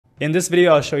In this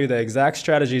video, I'll show you the exact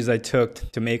strategies I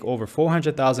took to make over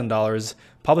 $400,000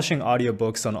 publishing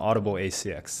audiobooks on Audible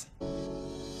ACX.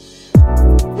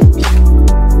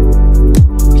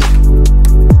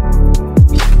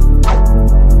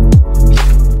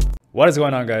 What is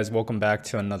going on, guys? Welcome back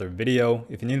to another video.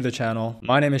 If you're new to the channel,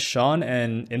 my name is Sean,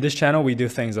 and in this channel we do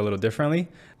things a little differently.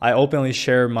 I openly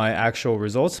share my actual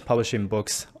results publishing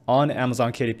books on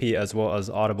Amazon KDP as well as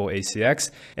Audible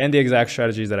ACX and the exact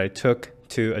strategies that I took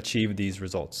to achieve these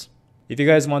results. If you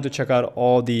guys want to check out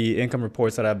all the income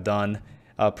reports that I've done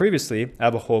previously, I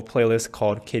have a whole playlist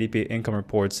called KDP Income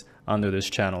Reports under this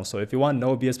channel. So if you want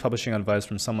no BS publishing advice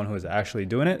from someone who is actually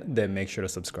doing it, then make sure to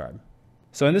subscribe.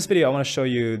 So in this video, I want to show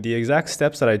you the exact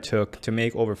steps that I took to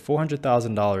make over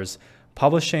 $400,000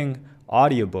 publishing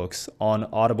audiobooks on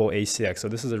Audible ACX. So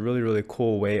this is a really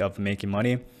cool way of making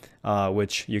money,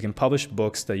 which you can publish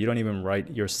books that you don't even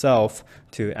write yourself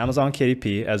to Amazon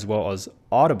KDP as well as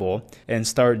Audible and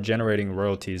start generating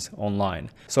royalties online.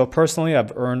 So personally,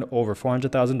 I've earned over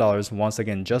 $400,000 once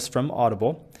again just from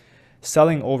Audible,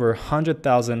 selling over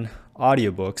 100,000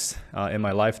 audiobooks in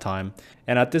my lifetime,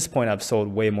 and at this point I've sold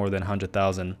way more than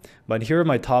 100,000. But here are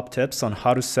my top tips on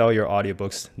how to sell your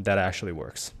audiobooks that actually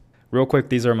works. Real quick,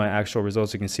 these are my actual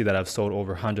results. You can see that I've sold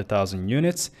over 100,000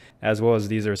 units, as well as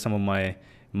these are some of my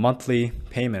monthly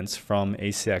payments from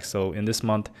ACX. So in this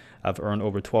month I've earned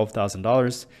over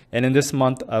 $12,000, and in this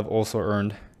month I've also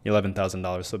earned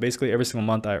 $11,000. So basically every single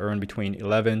month I earn between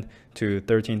 $11,000 to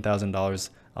 $13,000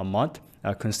 a month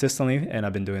consistently, and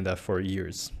I've been doing that for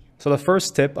years. So the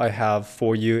first tip I have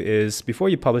for you is before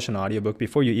you publish an audiobook,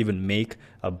 before you even make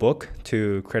a book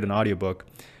to create an audiobook,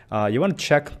 you want to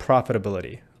check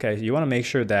profitability. Okay, you want to make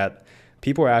sure that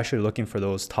people are actually looking for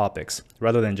those topics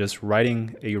rather than just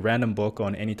writing a random book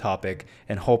on any topic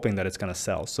and hoping that it's going to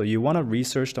sell. So you want to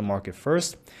research the market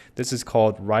first. This is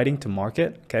called writing to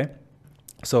market. Okay,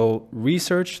 so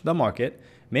research the market.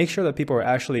 Make sure that people are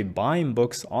actually buying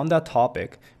books on that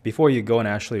topic before you go and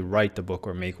actually write the book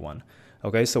or make one.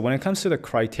 Okay, so when it comes to the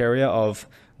criteria of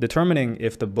determining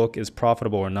if the book is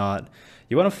profitable or not,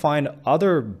 you want to find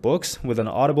other books with an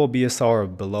Audible BSR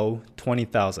of below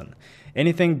 20,000.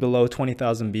 Anything below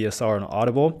 20,000 BSR on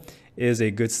Audible is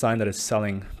a good sign that it's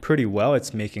selling pretty well.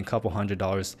 It's making a couple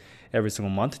 $100 every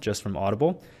single month just from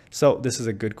Audible. So this is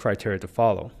a good criteria to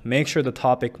follow. Make sure the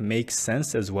topic makes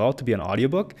sense as well to be an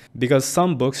audiobook, because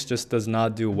some books just does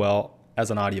not do well as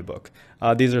an audiobook.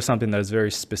 These are something that is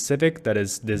very specific, that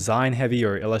is design heavy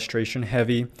or illustration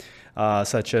heavy,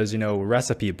 such as,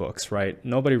 recipe books, right?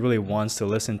 Nobody really wants to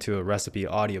listen to a recipe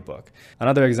audiobook.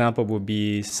 Another example would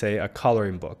be, say, a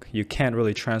coloring book. You can't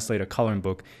really translate a coloring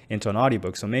book into an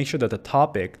audiobook, so make sure that the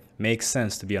topic makes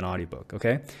sense to be an audiobook,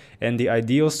 okay? And the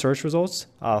ideal search results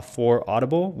for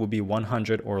Audible would be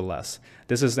 100 or less.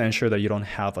 This is to ensure that you don't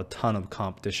have a ton of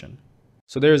competition.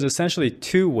 So there's essentially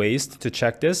two ways to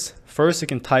check this. First, you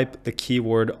can type the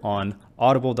keyword on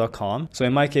audible.com. So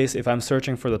in my case, if I'm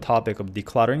searching for the topic of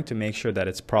decluttering to make sure that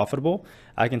it's profitable,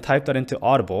 I can type that into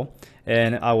Audible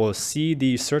and I will see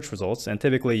the search results. And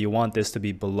typically you want this to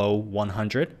be below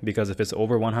 100, because if it's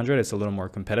over 100, it's a little more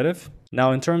competitive.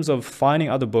 Now, in terms of finding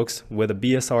other books with a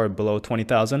BSR below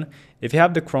 20,000, if you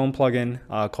have the Chrome plugin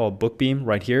called Bookbeam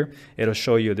right here, it'll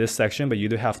show you this section, but you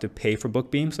do have to pay for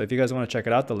Bookbeam. So if you guys want to check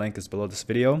it out, the link is below this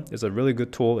video. It's a really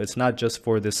good tool. It's not just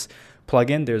for this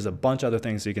plugin. There's a bunch of other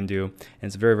things you can do, and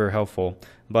it's very helpful,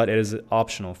 but it is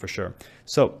optional for sure.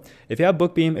 So if you have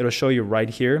Bookbeam, it'll show you right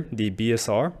here the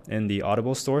BSR in the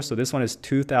Audible store. So this one is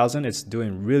 2,000. It's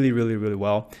doing really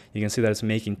well. You can see that it's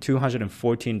making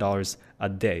 $214 a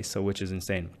day, so which is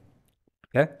insane.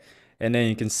 Okay, and then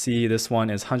you can see this one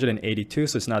is 182,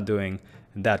 so it's not doing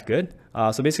that good.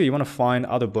 So basically you want to find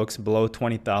other books below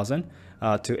 20,000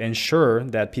 to ensure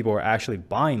that people are actually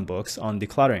buying books on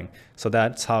decluttering. So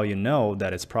that's how you know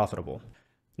that it's profitable.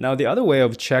 Now, the other way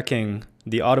of checking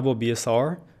the Audible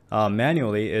BSR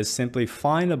manually is simply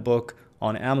find a book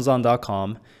on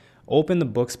Amazon.com, open the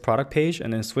book's product page,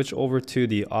 and then switch over to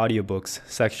the audiobooks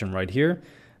section right here.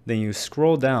 Then you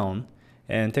scroll down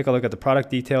and take a look at the product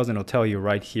details, and it'll tell you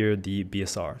right here the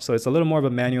BSR. So it's a little more of a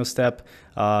manual step.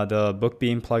 The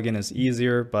Bookbeam plugin is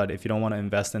easier, but if you don't want to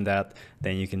invest in that,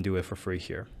 then you can do it for free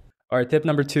here. All right, tip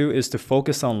number 2 is to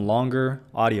focus on longer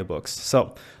audiobooks.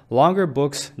 So longer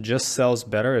books just sells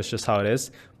better. It's just how it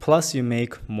is. Plus you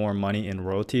make more money in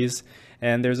royalties.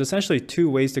 And there's essentially 2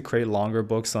 ways to create longer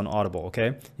books on Audible,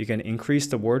 okay? You can increase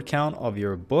the word count of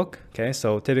your book, okay?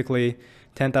 So typically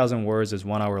 10,000 words is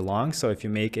 1 hour long. So if you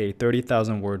make a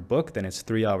 30,000 word book, then it's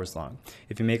 3 hours long.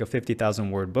 If you make a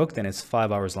 50,000 word book, then it's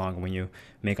 5 hours long when you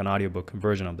make an audiobook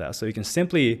version of that. So you can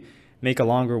simply make a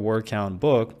longer word count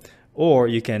book or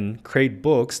you can create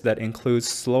books that include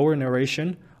slower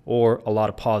narration or a lot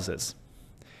of pauses.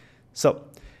 So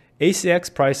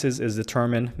ACX prices is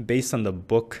determined based on the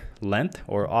book length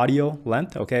or audio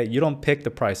length, okay? You don't pick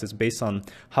the prices based on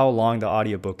how long the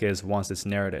audiobook is once it's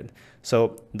narrated.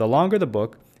 So the longer the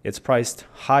book, it's priced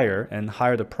higher, and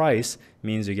higher the price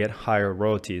means you get higher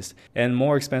royalties. And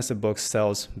more expensive books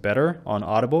sells better on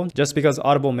Audible, just because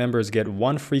Audible members get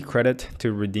 1 free credit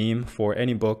to redeem for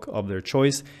any book of their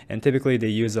choice. And typically they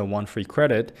use a 1 free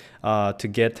credit to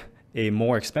get a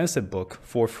more expensive book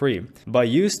for free. But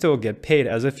you still get paid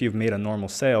as if you've made a normal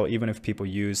sale, even if people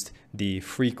used the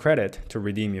free credit to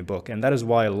redeem your book. And that is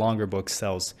why a longer book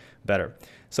sells better.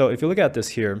 So if you look at this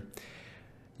here,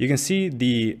 you can see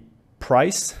the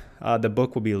price the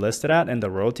book will be listed at and the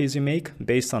royalties you make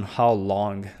based on how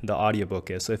long the audiobook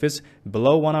is. So if it's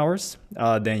below 1 hour,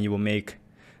 then you will make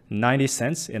 90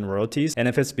 cents in royalties. And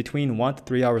if it's between 1 to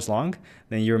 3 hours long,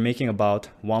 then you're making about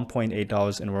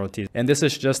 $1.8 in royalties. And this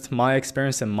is just my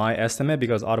experience and my estimate,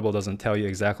 because Audible doesn't tell you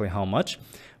exactly how much,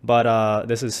 but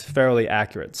this is fairly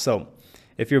accurate. So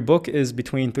if your book is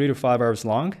between 3 to 5 hours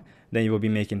long, then you will be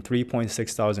making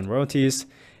 $3.6 in royalties.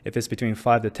 If it's between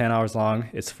 5 to 10 hours long,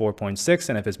 it's 4.6.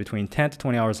 And if it's between 10 to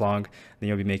 20 hours long, then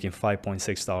you'll be making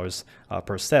 $5.6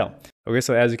 per sale. Okay,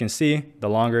 so as you can see, the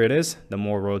longer it is, the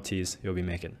more royalties you'll be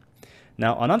making.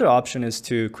 Now, another option is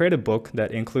to create a book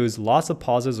that includes lots of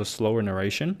pauses or slower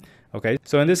narration. Okay,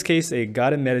 so in this case, a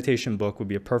guided meditation book would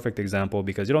be a perfect example,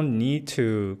 because you don't need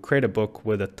to create a book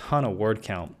with a ton of word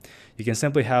count. You can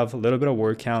simply have a little bit of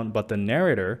word count, but the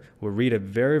narrator will read it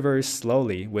very, very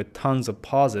slowly with tons of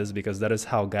pauses, because that is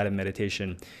how guided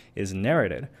meditation is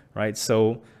narrated, right?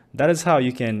 So that is how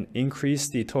you can increase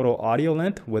the total audio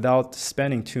length without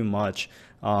spending too much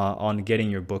on getting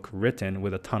your book written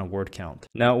with a ton of word count.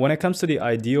 Now, when it comes to the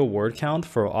ideal word count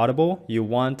for Audible, you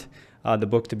want the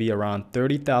book to be around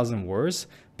 30,000 words,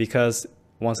 because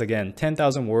once again,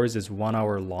 10,000 words is 1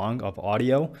 hour long of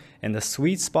audio, and the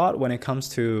sweet spot when it comes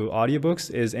to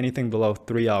audiobooks is anything below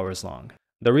 3 hours long.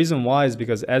 The reason why is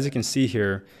because, as you can see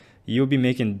here, you'll be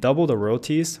making double the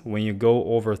royalties when you go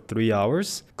over 3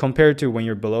 hours, compared to when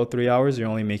you're below 3 hours, you're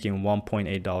only making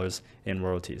 $1.8 in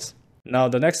royalties. Now,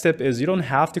 the next tip is you don't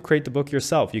have to create the book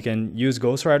yourself. You can use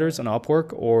ghostwriters on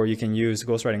Upwork, or you can use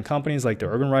ghostwriting companies like the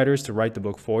Urban Writers to write the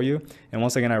book for you. And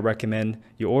once again, I recommend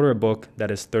you order a book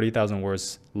that is 30,000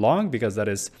 words long, because that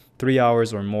is 3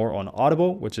 hours or more on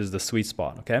Audible, which is the sweet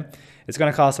spot, okay? It's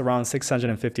gonna cost around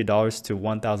 $650 to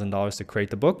 $1,000 to create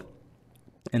the book.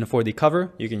 And for the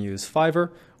cover, you can use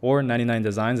Fiverr or 99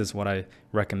 Designs is what I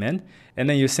recommend. And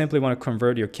then you simply want to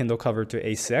convert your Kindle cover to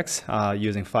ACX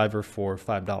using Fiverr for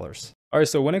 $5. All right,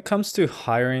 so when it comes to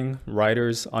hiring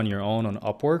writers on your own on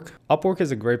Upwork, Upwork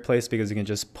is a great place because you can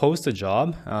just post a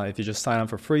job. If you just sign up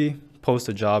for free, post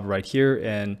a job right here,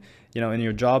 and in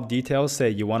your job details, say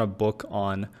you want to book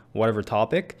on whatever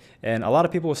topic, and a lot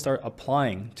of people will start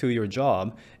applying to your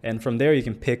job, and from there you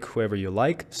can pick whoever you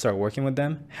like, start working with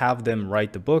them, have them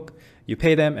write the book, you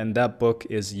pay them, and that book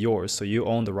is yours, so you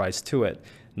own the rights to it.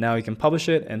 Now you can publish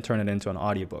it and turn it into an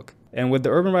audiobook. And with the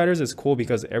Urban Writers, it's cool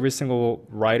because every single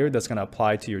writer that's going to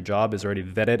apply to your job is already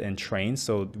vetted and trained,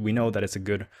 so we know that it's a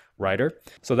good writer.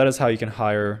 So that is how you can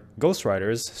hire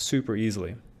ghostwriters super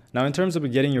easily. Now, in terms of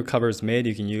getting your covers made,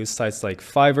 you can use sites like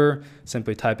Fiverr.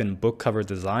 Simply type in book cover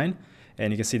design,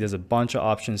 and you can see there's a bunch of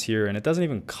options here, and it doesn't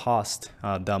even cost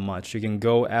that much. You can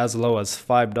go as low as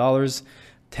 $5,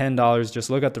 $10. Just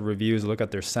look at the reviews, look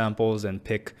at their samples, and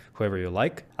pick whoever you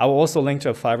like. I will also link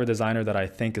to a Fiverr designer that I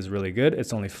think is really good.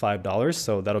 It's only $5,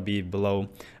 so that'll be below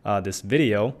this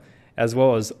video, as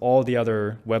well as all the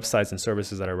other websites and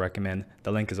services that I recommend.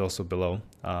 The link is also below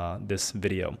this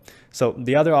video. So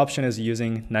the other option is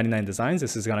using 99 Designs.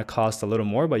 This is going to cost a little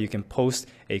more, but you can post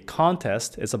a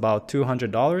contest. It's about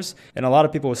 $200, and a lot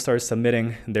of people will start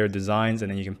submitting their designs, and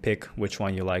then you can pick which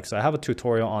one you like. So I have a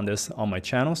tutorial on this on my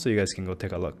channel, so you guys can go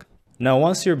take a look. Now,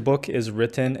 once your book is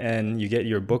written and you get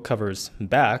your book covers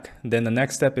back, then the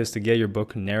next step is to get your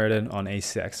book narrated on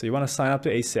ACX. So you want to sign up to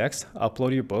ACX,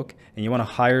 upload your book, and you want to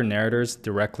hire narrators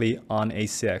directly on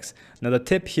ACX. Now, the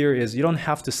tip here is you don't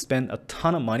have to spend a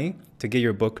ton of money to get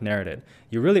your book narrated.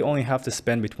 You really only have to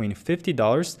spend between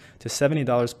 $50 to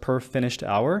 $70 per finished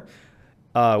hour,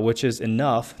 which is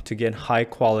enough to get high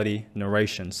quality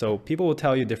narration. So people will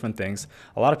tell you different things.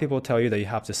 A lot of people will tell you that you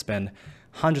have to spend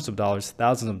hundreds of dollars,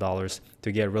 thousands of dollars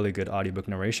to get really good audiobook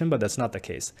narration, but that's not the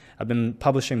case. I've been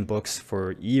publishing books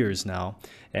for years now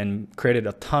and created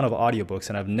a ton of audiobooks,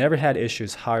 and I've never had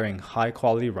issues hiring high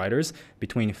quality writers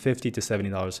between $50 to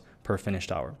 $70 per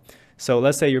finished hour. So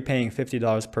let's say you're paying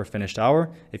 $50 per finished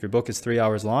hour. If your book is 3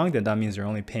 hours long, then that means you're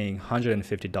only paying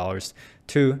 $150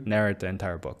 to narrate the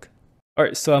entire book. All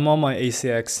right, so I'm on my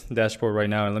ACX dashboard right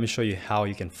now, and let me show you how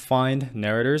you can find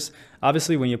narrators.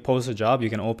 Obviously, when you post a job, you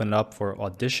can open it up for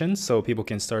auditions, so people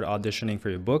can start auditioning for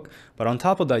your book. But on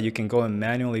top of that, you can go and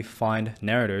manually find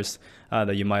narrators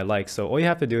that you might like. So all you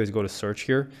have to do is go to search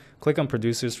here, click on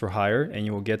producers for hire, and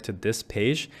you will get to this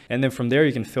page. And then from there,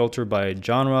 you can filter by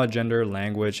genre, gender,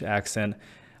 language, accent,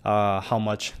 how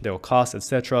much they'll cost,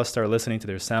 etc. Start listening to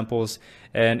their samples.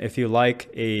 And if you like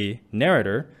a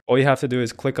narrator, all you have to do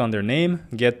is click on their name,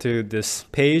 get to this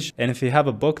page. And if you have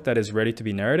a book that is ready to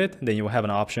be narrated, then you will have an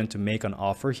option to make an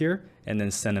offer here and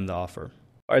then send them the offer.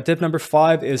 All right, tip number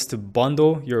 5 is to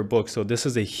bundle your book. So this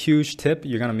is a huge tip.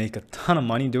 You're gonna make a ton of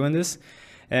money doing this.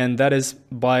 And that is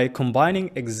by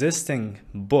combining existing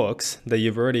books that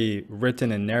you've already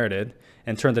written and narrated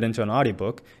and turned it into an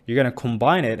audiobook. You're going to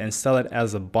combine it and sell it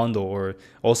as a bundle, or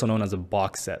also known as a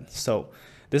box set. So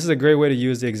this is a great way to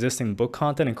use the existing book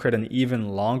content and create an even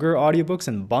longer audiobooks,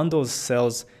 and bundles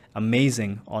sells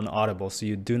amazing on Audible. So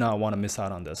you do not want to miss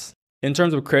out on this. In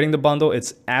terms of creating the bundle,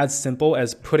 it's as simple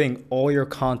as putting all your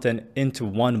content into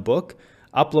one book,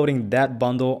 uploading that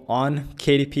bundle on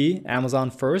KDP, Amazon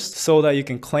first, so that you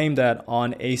can claim that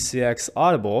on ACX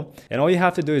Audible. And all you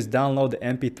have to do is download the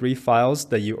MP3 files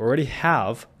that you already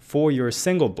have for your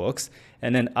single books,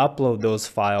 and then upload those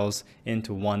files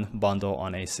into one bundle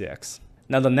on ACX.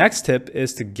 Now, the next tip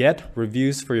is to get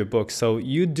reviews for your book. So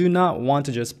you do not want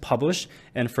to just publish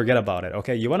and forget about it,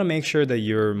 okay? You want to make sure that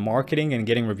you're marketing and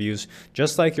getting reviews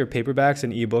just like your paperbacks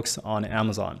and ebooks on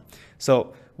Amazon.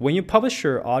 So when you publish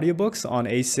your audiobooks on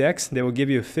ACX, they will give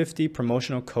you 50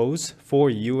 promotional codes for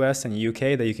US and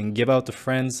UK that you can give out to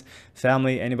friends,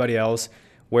 family, anybody else,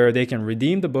 where they can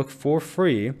redeem the book for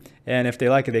free. And if they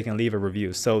like it, they can leave a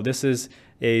review. So this is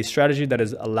a strategy that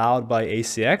is allowed by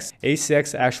ACX.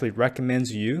 ACX actually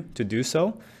recommends you to do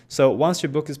so. So once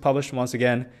your book is published, once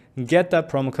again, get that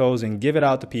promo codes and give it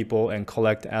out to people and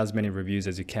collect as many reviews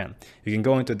as you can. You can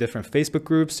go into different Facebook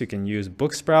groups. You can use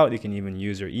Booksprout. You can even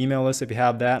use your email list if you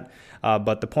have that.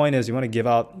 But the point is you want to give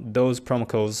out those promo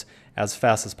codes as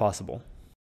fast as possible.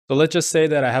 So let's just say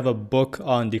that I have a book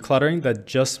on decluttering that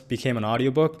just became an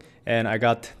audiobook, and I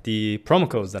got the promo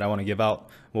codes that I want to give out.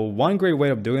 Well, one great way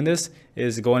of doing this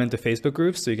is going into Facebook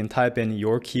groups. So you can type in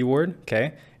your keyword,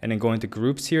 okay? And then go into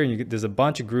groups here, and there's a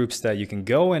bunch of groups that you can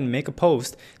go and make a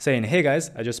post saying, hey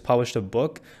guys, I just published a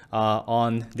book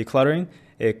on decluttering.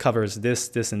 It covers this,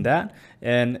 this, and that.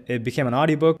 And it became an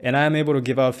audiobook, and I am able to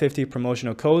give out 50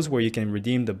 promotional codes where you can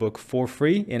redeem the book for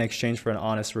free in exchange for an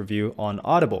honest review on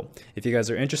Audible. If you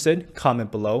guys are interested, comment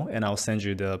below and I'll send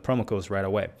you the promo codes right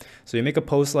away. So you make a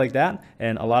post like that,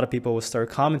 and a lot of people will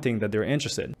start commenting that they're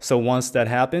interested. So once that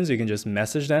happens, you can just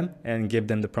message them and give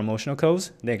them the promotional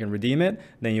codes. They can redeem it.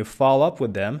 Then you follow up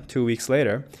with them 2 weeks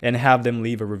later and have them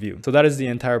leave a review. So that is the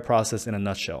entire process in a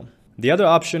nutshell. The other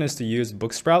option is to use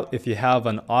Booksprout. If you have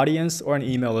an audience or an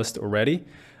email list already,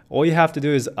 all you have to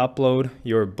do is upload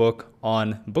your book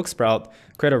on Booksprout,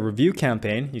 create a review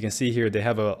campaign. You can see here they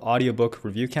have an audiobook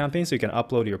review campaign, so you can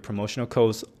upload your promotional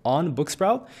codes on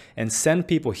Booksprout and send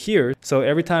people here. So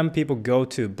every time people go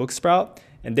to Booksprout,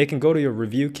 and they can go to your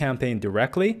review campaign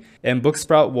directly, and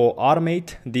Booksprout will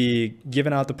automate the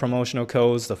giving out the promotional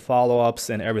codes, the follow-ups,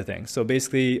 and everything. So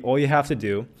basically all you have to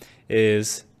do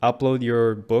is upload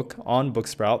your book on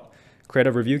Booksprout, create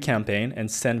a review campaign, and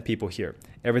send people here.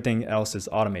 Everything else is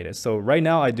automated. So right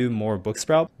now I do more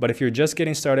Booksprout, but if you're just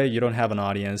getting started, you don't have an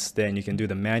audience, then you can do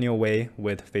the manual way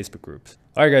with Facebook groups.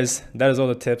 All right, guys, that is all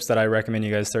the tips that I recommend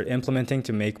you guys start implementing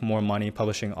to make more money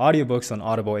publishing audiobooks on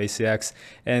Audible ACX.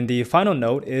 And the final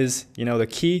note is, the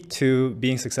key to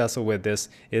being successful with this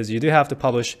is you do have to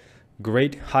publish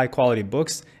great high quality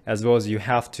books, as well as you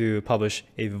have to publish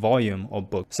a volume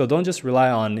of books. So don't just rely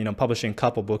on publishing a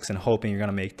couple books and hoping you're going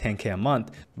to make 10K a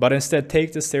month, but instead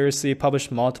take this seriously,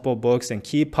 publish multiple books and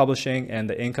keep publishing, and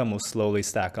the income will slowly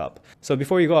stack up. So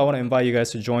before you go, I want to invite you guys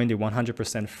to join the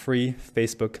 100% free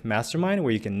Facebook mastermind,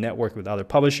 where you can network with other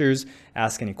publishers,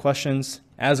 ask any questions,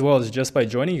 as well as just by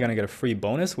joining, you're going to get a free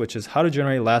bonus, which is how to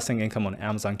generate lasting income on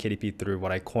Amazon KDP through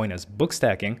what I coin as book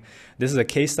stacking. This is a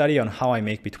case study on how I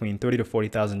make between $30,000 to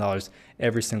 $40,000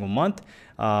 every single month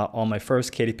on my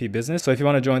first KDP business. So if you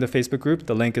want to join the Facebook group,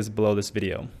 the link is below this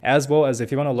video. As well as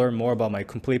if you want to learn more about my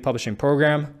complete publishing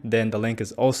program, then the link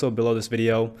is also below this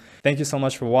video. Thank you so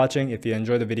much for watching. If you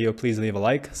enjoyed the video, please leave a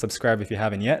like, subscribe if you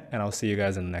haven't yet, and I'll see you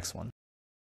guys in the next one.